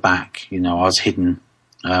the back, you know, I was hidden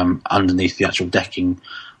underneath the actual decking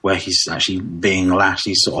where he's actually being lashed.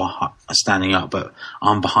 He's sort of standing up, but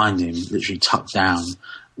I'm behind him, literally tucked down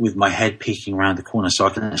with my head peeking around the corner so I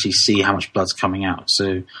can actually see how much blood's coming out.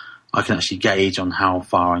 So I can actually gauge on how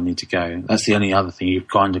far I need to go. That's the only other thing. You've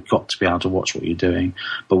kind of got to be able to watch what you're doing.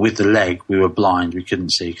 But with the leg, we were blind. We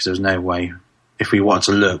couldn't see because there was no way. If we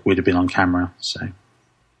wanted to look, we'd have been on camera, so...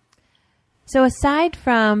 So aside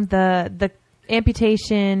from the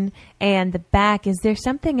amputation and the back, is there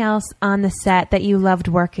something else on the set that you loved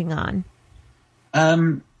working on?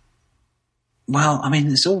 Well, I mean,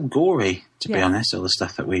 it's all gory, to be honest, all the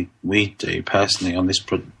stuff that we do personally on this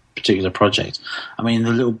particular project. I mean,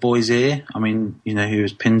 the little boy's ear, I mean, you know, who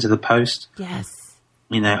was pinned to the post. Yes.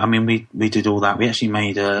 You know, I mean, we did all that. We actually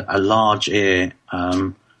made a large ear,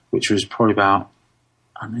 which was probably about,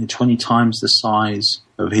 20 times the size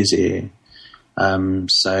of his ear.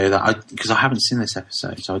 So that because I haven't seen this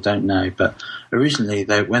episode, so I don't know. But originally,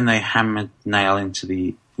 when they hammered nail into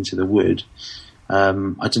the wood, I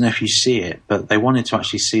don't know if you see it, but they wanted to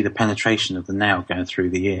actually see the penetration of the nail going through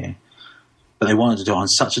the ear. But they wanted to do it on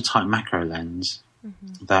such a tight macro lens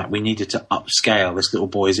that we needed to upscale this little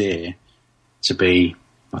boy's ear to be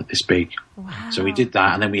like this big. Wow. So we did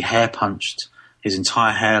that, and then we hair punched his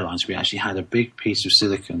entire hairline. So we actually had a big piece of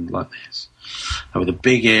silicone like this, with a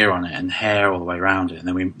big ear on it and hair all the way around it. And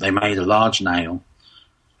then they made a large nail,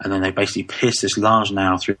 and then they basically pierced this large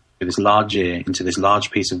nail through this large ear into this large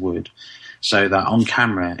piece of wood, so that on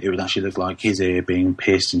camera it would actually look like his ear being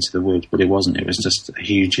pierced into the wood, but it wasn't. It was just a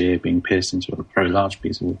huge ear being pierced into a very large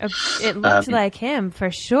piece of wood. It looked like him, for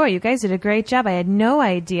sure. You guys did a great job. I had no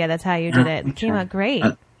idea that's how you did it. It came out great.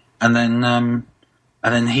 And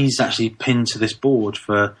then he's actually pinned to this board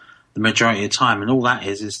for the majority of the time, and all that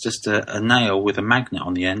is just a nail with a magnet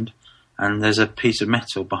on the end, and there's a piece of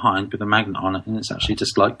metal behind with a magnet on it, and it's actually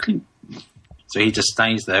just like clink. So he just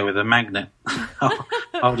stays there with a magnet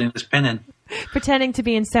holding this pin in. Pretending to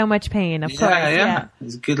be in so much pain, of course. Yeah.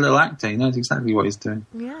 He's a good little actor. He knows exactly what he's doing.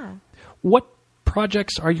 Yeah. What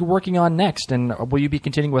projects are you working on next? And will you be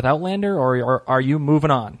continuing with Outlander, or are you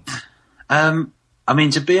moving on? I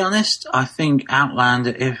mean, to be honest, I think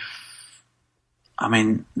Outlander,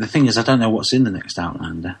 the thing is, I don't know what's in the next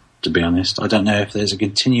Outlander, to be honest. I don't know if there's a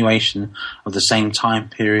continuation of the same time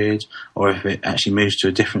period or if it actually moves to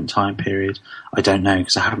a different time period. I don't know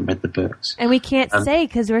because I haven't read the books. And we can't say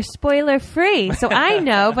because we're spoiler free. So I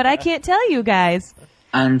know, but I can't tell you guys.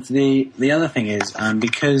 And the other thing is,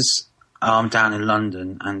 because I'm down in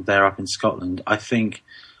London and they're up in Scotland, I think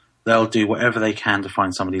they'll do whatever they can to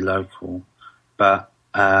find somebody local. But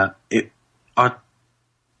I'd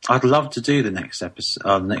love to do the next episode,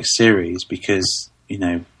 the next series, because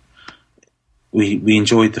we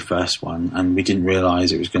enjoyed the first one and we didn't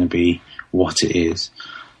realise it was going to be what it is.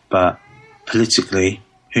 But politically,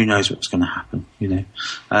 who knows what's going to happen?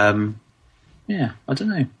 I don't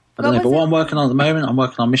know. But what I'm working on at the moment, I'm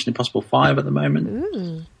working on Mission Impossible 5 at the moment.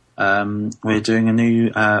 Ooh. We're doing a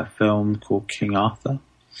new film called King Arthur.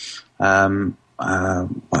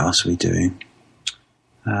 What else are we doing?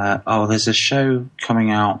 There's a show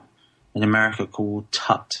coming out in America called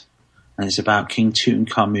Tut, and it's about King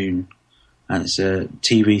Tutankhamun, and it's a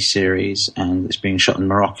TV series, and it's being shot in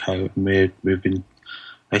Morocco, and we've been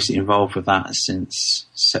basically involved with that since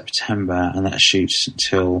September, and that shoots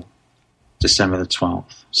until December the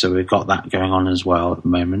 12th. So we've got that going on as well at the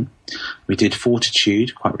moment. We did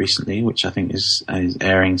Fortitude quite recently, which I think is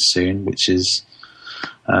airing soon, which is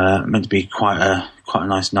meant to be quite a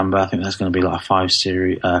nice number. I think that's going to be like a five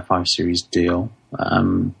series deal,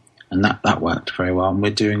 and that worked very well. And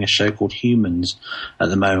we're doing a show called Humans at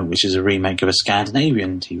the moment, which is a remake of a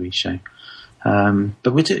Scandinavian TV show.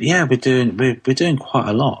 But we're doing quite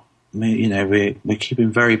a lot. We're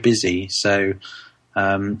keeping very busy. So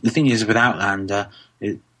the thing is with Outlander,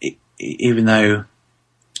 even though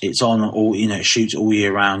it's on all, it shoots all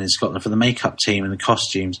year round in Scotland, for the makeup team and the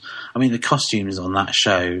costumes. I mean, the costumes on that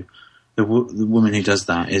show, the woman who does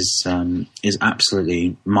that is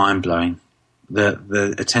absolutely mind blowing.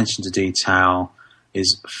 The attention to detail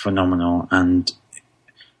is phenomenal, and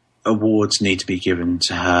awards need to be given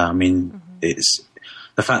to her. I mean, it's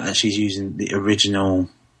the fact that she's using the original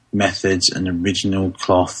methods and original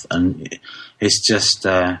cloth, and it's just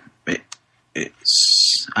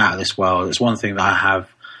it's out of this world. It's one thing that I have.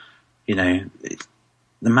 The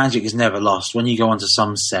magic is never lost. When you go onto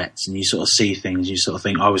some sets and you sort of see things, you sort of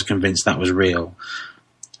think, I was convinced that was real.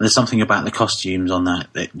 There's something about the costumes on that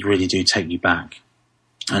really do take you back.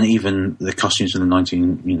 And even the costumes from the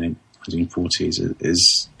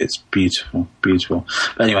 1940s it's beautiful, beautiful.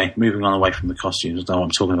 But anyway, moving on away from the costumes, I don't know what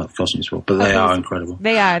I'm talking about the costumes for, but they are incredible.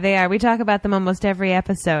 They are. We talk about them almost every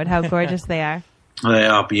episode, how gorgeous they are. They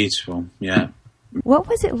are beautiful, yeah. What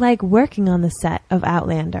was it like working on the set of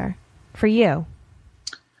Outlander for you?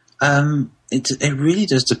 It really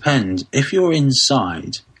does depend. If you're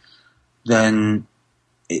inside, then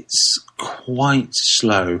it's quite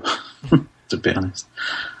slow, to be honest.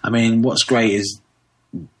 I mean, what's great is,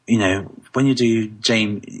 when you do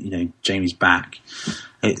Jamie's back,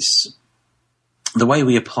 it's the way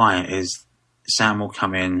we apply it is Sam will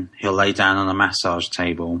come in, he'll lay down on a massage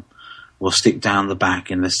table, we'll stick down the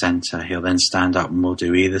back in the centre, he'll then stand up and we'll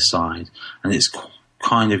do either side. And it's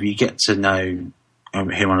kind of, you get to know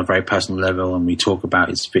him on a very personal level, and we talk about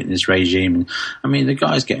his fitness regime. And I mean, the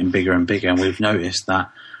guy's getting bigger and bigger, and we've noticed that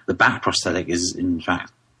the back prosthetic is in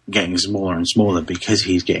fact getting smaller and smaller because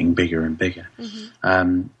he's getting bigger and bigger,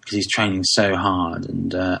 because he's training so hard.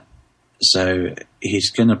 And so he's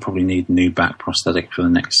going to probably need a new back prosthetic for the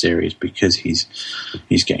next series because he's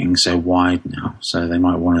getting so wide now. So they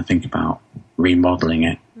might want to think about remodeling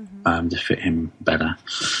it to fit him better.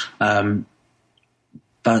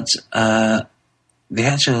 But the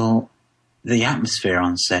atmosphere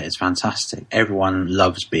on set is fantastic. Everyone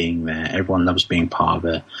loves being there. Everyone loves being part of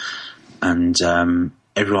it. And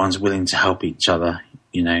everyone's willing to help each other,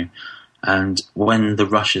 And when the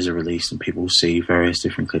rushes are released and people see various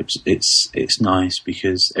different clips, it's nice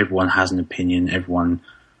because everyone has an opinion. Everyone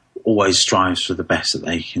always strives for the best that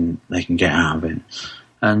they can get out of it.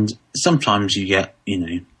 And sometimes you get,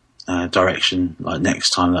 direction like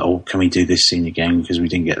next time that, can we do this scene again because we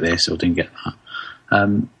didn't get this or didn't get that.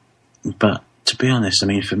 But to be honest, I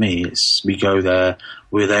mean, for me, we go there,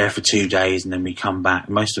 we're there for 2 days and then we come back.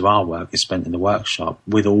 Most of our work is spent in the workshop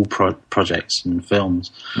with all projects and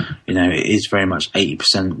films. It is very much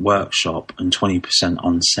 80% workshop and 20%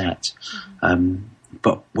 on set.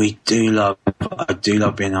 But I do love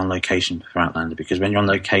being on location for Outlander, because when you're on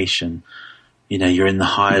location, you're in the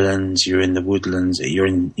Highlands, you're in the woodlands, you're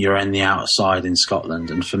in the outside in Scotland,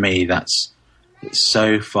 and for me, it's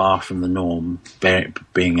so far from the norm.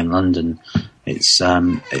 Being in London, it's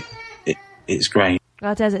great.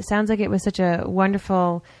 Well, it does. It sounds like it was such a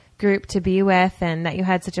wonderful group to be with, and that you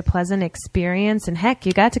had such a pleasant experience. And heck,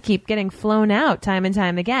 you got to keep getting flown out time and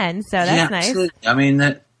time again. So that's nice. Absolutely. I mean,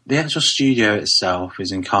 the actual studio itself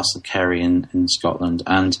is in Castle Kerry in Scotland,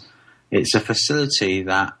 and it's a facility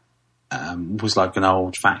that was like an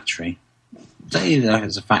old factory. I don't even know if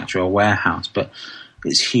it's a factory or warehouse, but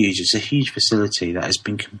it's huge. It's a huge facility that has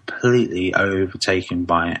been completely overtaken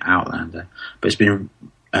by Outlander, but it's been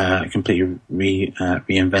completely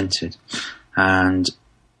reinvented, and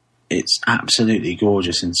it's absolutely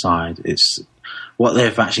gorgeous inside. It's what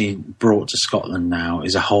they've actually brought to Scotland now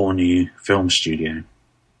is a whole new film studio.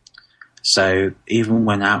 So even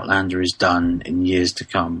when Outlander is done in years to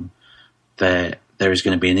come, there is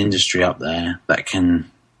going to be an industry up there that can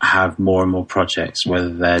have more and more projects, whether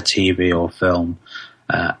they're TV or film.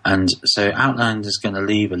 And so Outlander is going to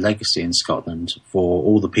leave a legacy in Scotland for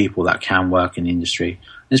all the people that can work in the industry.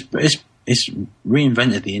 It's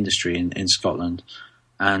reinvented the industry in Scotland,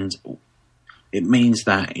 and it means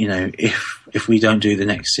that if we don't do the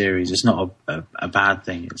next series, it's not a bad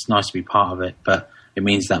thing. It's nice to be part of it, but it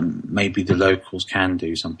means that maybe the locals can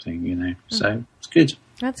do something. So it's good.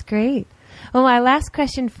 That's great. Well, my last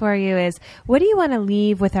question for you is, what do you want to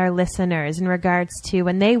leave with our listeners in regards to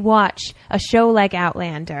when they watch a show like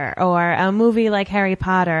Outlander or a movie like Harry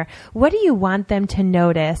Potter? What do you want them to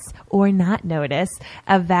notice or not notice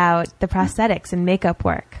about the prosthetics and makeup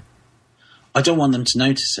work? I don't want them to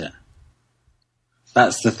notice it.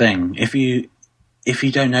 That's the thing. If you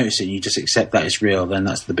don't notice it and you just accept that it's real, then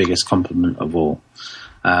that's the biggest compliment of all.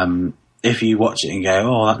 If you watch it and go,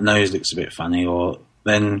 oh, that nose looks a bit funny,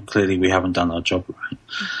 then clearly we haven't done our job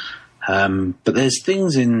right. But there's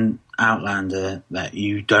things in Outlander that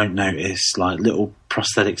you don't notice, like little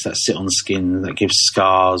prosthetics that sit on skin that give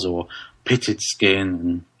scars, or pitted skin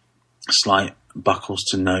and slight buckles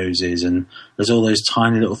to noses, and there's all those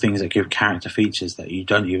tiny little things that give character features that you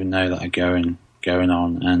don't even know that are going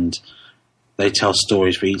on, and they tell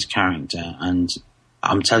stories for each character. And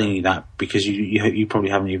I'm telling you that because you probably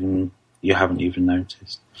haven't even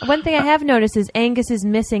noticed. One thing I have noticed is Angus's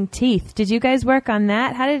missing teeth. Did you guys work on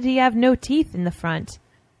that? How did he have no teeth in the front?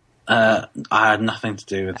 I had nothing to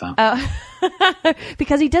do with that.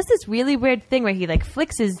 Because he does this really weird thing where he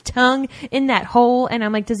flicks his tongue in that hole, and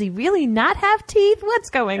I'm like, does he really not have teeth? What's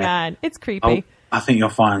going on? It's creepy. I think you'll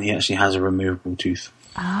find he actually has a removable tooth.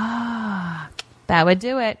 Ah, that would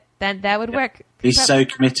do it. That would work. He's so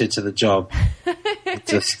committed to the job.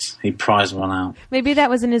 He pries one out. Maybe that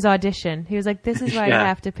was in his audition. He was like, this is why you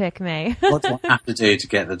have to pick me. What do I have to do to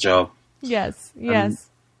get the job? Yes.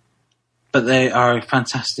 But they are a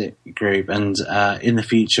fantastic group, and in the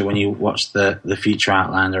future, when you watch the future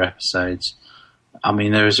Outlander episodes, I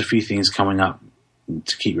mean, there is a few things coming up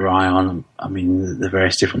to keep your eye on. I mean, the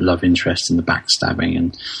various different love interests and the backstabbing,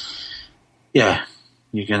 and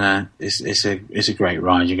you're gonna. It's a great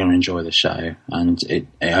ride. You're gonna enjoy the show, and it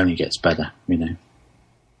only gets better.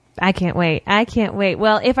 I can't wait.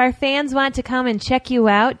 Well, if our fans want to come and check you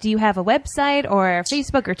out, do you have a website or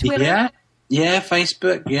Facebook or Twitter? Yeah,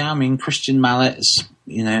 Facebook. Yeah, I mean, Kristyan Mallett is,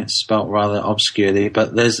 it's spelt rather obscurely,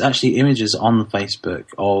 but there's actually images on Facebook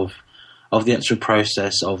of the actual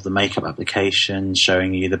process of the makeup application,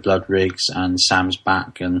 showing you the blood rigs and Sam's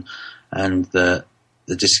back and the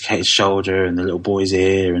dislocated shoulder and the little boy's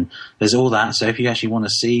ear, and there's all that. So if you actually want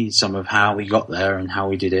to see some of how we got there and how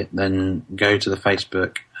we did it, then go to the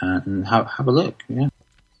Facebook and have a look. Yeah.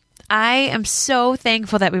 I am so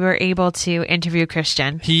thankful that we were able to interview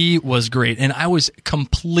Kristyan. He was great, and I was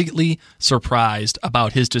completely surprised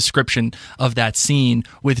about his description of that scene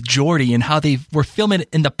with Jordy and how they were filming it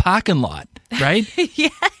in the parking lot, right? Yeah.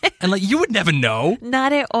 And you would never know.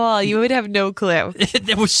 Not at all. You would have no clue.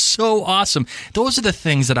 It was so awesome. Those are the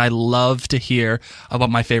things that I love to hear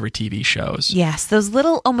about my favorite TV shows. Yes, those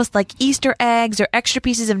little almost like Easter eggs or extra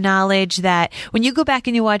pieces of knowledge that when you go back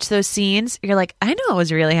and you watch those scenes, you're like, I know what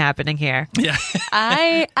was really happening here. Yeah.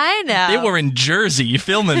 I know. They were in Jersey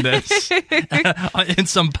filming this in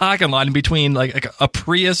some parking lot in between like a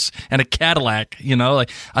Prius and a Cadillac,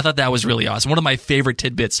 I thought that was really awesome. One of my favorite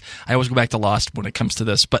tidbits. I always go back to Lost when it comes to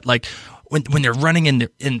this, but when they're running in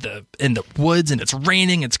the woods and it's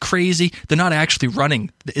raining, it's crazy. They're not actually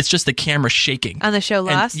running. It's just the camera shaking. On the show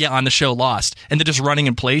Lost? On the show Lost. And they're just running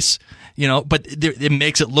in place, but it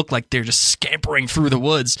makes it look like they're just scampering through the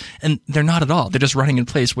woods. And they're not at all. They're just running in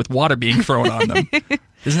place with water being thrown on them.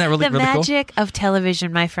 Isn't that really the really cool? magic of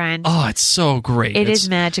television, my friend. Oh, it's so great. It is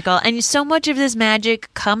magical. And so much of this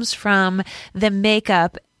magic comes from the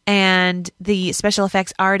makeup and the special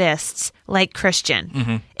effects artists like Kristyan.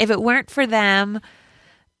 Mm-hmm. If it weren't for them,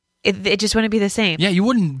 it just wouldn't be the same. Yeah, you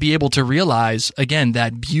wouldn't be able to realize, again,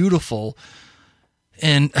 that beautiful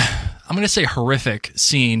and I'm going to say horrific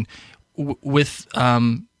scene with,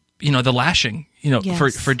 the lashing,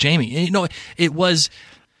 Yes. for Jamie. It was,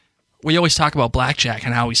 we always talk about Blackjack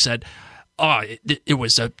and how he said, oh, it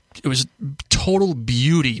was total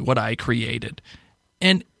beauty what I created.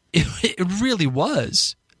 And it really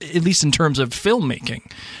was, at least in terms of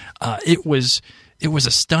filmmaking. It was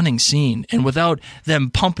a stunning scene. And without them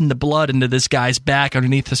pumping the blood into this guy's back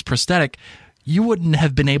underneath his prosthetic, you wouldn't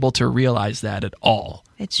have been able to realize that at all.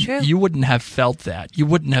 It's true. You wouldn't have felt that. You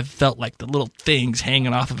wouldn't have felt like the little things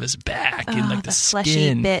hanging off of his back and like the fleshy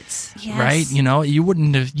skin, bits. Yes. right? You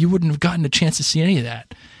wouldn't have gotten a chance to see any of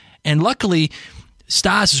that. And luckily,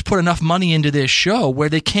 Stas has put enough money into this show where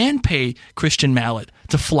they can pay Kristyan Mallett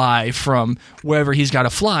to fly from wherever he's got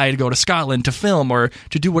to fly to go to Scotland to film or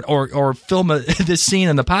to do what or film this scene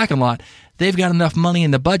in the parking lot. They've got enough money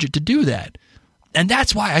in the budget to do that. And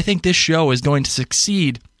that's why I think this show is going to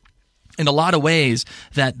succeed in a lot of ways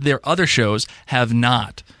that their other shows have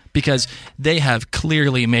not, because they have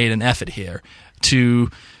clearly made an effort here to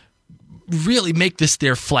really make this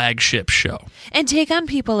their flagship show. And take on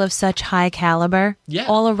people of such high caliber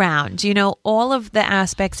all around. All of the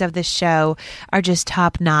aspects of this show are just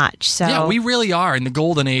top notch. So yeah, we really are in the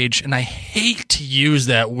golden age, and I hate to use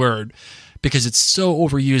that word because it's so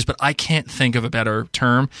overused, but I can't think of a better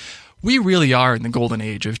term. We really are in the golden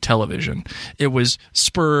age of television. It was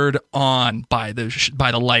spurred on by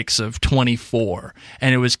the likes of 24,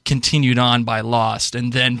 and it was continued on by Lost,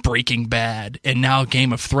 and then Breaking Bad, and now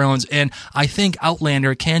Game of Thrones. And I think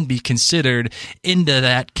Outlander can be considered into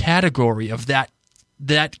that category of that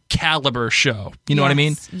caliber show. You know what I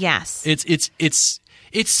mean? Yes. It's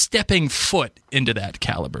stepping foot into that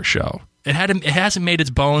caliber show. It hasn't made its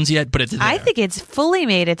bones yet, but it's there. I think it's fully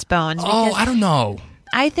made its bones. Oh, I don't know.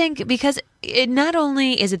 I think because it not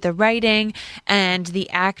only is it the writing and the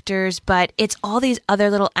actors, but it's all these other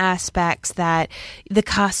little aspects, that the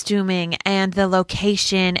costuming and the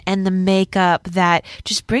location and the makeup, that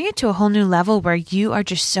just bring it to a whole new level where you are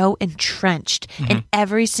just so entrenched in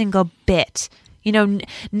every single bit.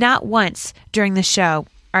 Not once during the show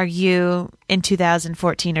are you in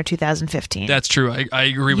 2014 or 2015. That's true. I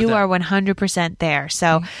agree with that. You are 100% there.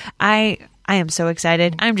 So I am so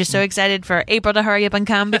excited. I'm just so excited for April to hurry up and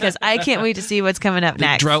come, because I can't wait to see what's coming up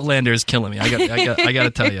next. Droughtlander is killing me. I got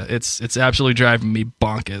to tell you, it's absolutely driving me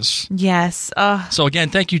bonkers. Yes. So again,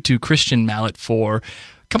 thank you to Kristyan Mallett for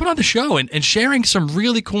coming on the show and sharing some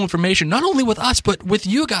really cool information, not only with us, but with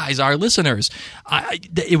you guys, our listeners.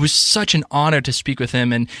 It was such an honor to speak with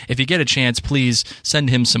him, and if you get a chance, please send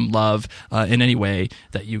him some love in any way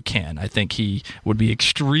that you can. I think he would be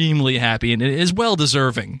extremely happy and is well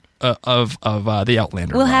deserving of the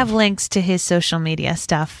Outlander. We'll love. have links to his social media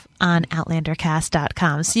stuff on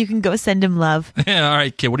outlandercast.com, so you can go send him love. All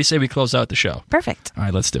right, kid, what do you say we close out the show? Perfect. All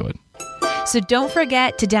right, let's do it. So don't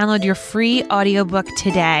forget to download your free audiobook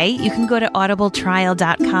today. You can go to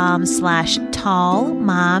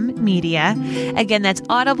audibletrial.com/tallmommedia. Again, that's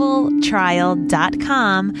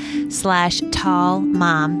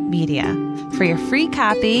audibletrial.com/tallmommedia. For your free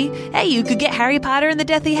copy, hey, you could get Harry Potter and the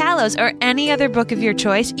Deathly Hallows or any other book of your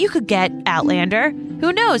choice. You could get Outlander.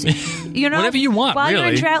 Who knows? Whatever you want, while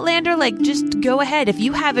really. you're in Outlander, just go ahead. If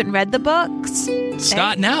you haven't read the books,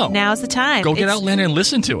 start now. Now's the time. Go get Outlander and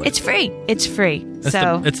listen to it. It's free. It's free.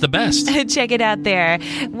 It's the best. Check it out there.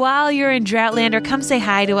 While you're in Droughtlander, come say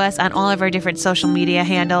hi to us on all of our different social media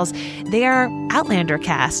handles. They are Outlander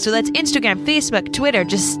Cast. So that's Instagram, Facebook, Twitter.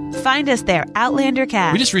 Just find us there, Outlander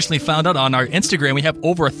Cast. We just recently found out on our Instagram we have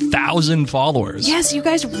over 1,000 followers. Yes, you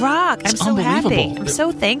guys rock. I'm so happy. I'm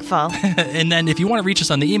so thankful. And then if you want to reach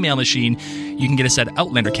us on the email machine, you can get us at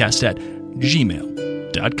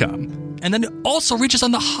outlandercast@gmail.com. And then also reach us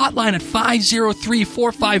on the hotline at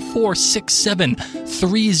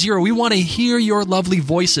 503-454-6730. We want to hear your lovely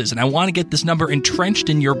voices, and I want to get this number entrenched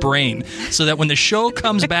in your brain so that when the show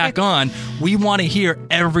comes back on, we want to hear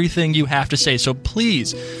everything you have to say. So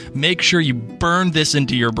please make sure you burn this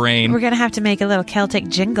into your brain. We're going to have to make a little Celtic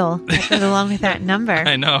jingle that goes along with that number.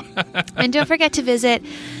 I know. And don't forget to visit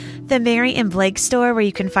the Mary and Blake store, where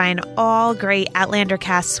you can find all great Outlander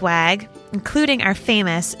cast swag, including our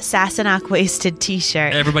famous Sassenach waisted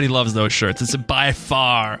t-shirt. Everybody loves those shirts. It's by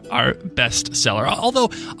far our best seller. Although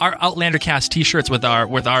our Outlander cast t-shirts with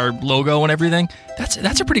our logo and everything,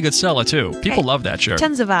 that's a pretty good seller too. People love that shirt.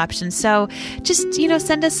 Tons of options. So just,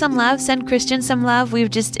 send us some love, send Kristyan some love. We've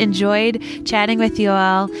just enjoyed chatting with you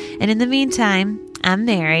all. And in the meantime, I'm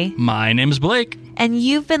Mary. My name's Blake. And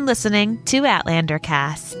you've been listening to Outlander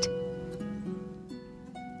Cast.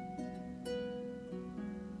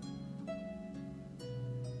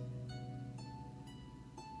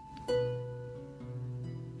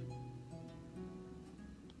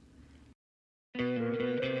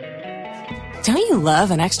 Don't you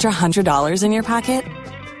love an extra $100 in your pocket?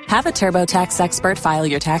 Have a TurboTax expert file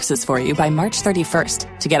your taxes for you by March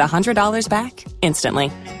 31st to get $100 back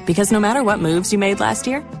instantly. Because no matter what moves you made last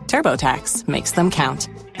year, TurboTax makes them count.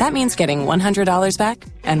 That means getting $100 back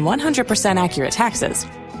and 100% accurate taxes,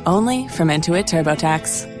 only from Intuit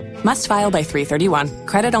TurboTax. Must file by 3/31.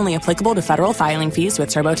 Credit only applicable to federal filing fees with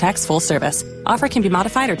TurboTax full service. Offer can be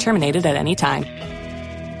modified or terminated at any time.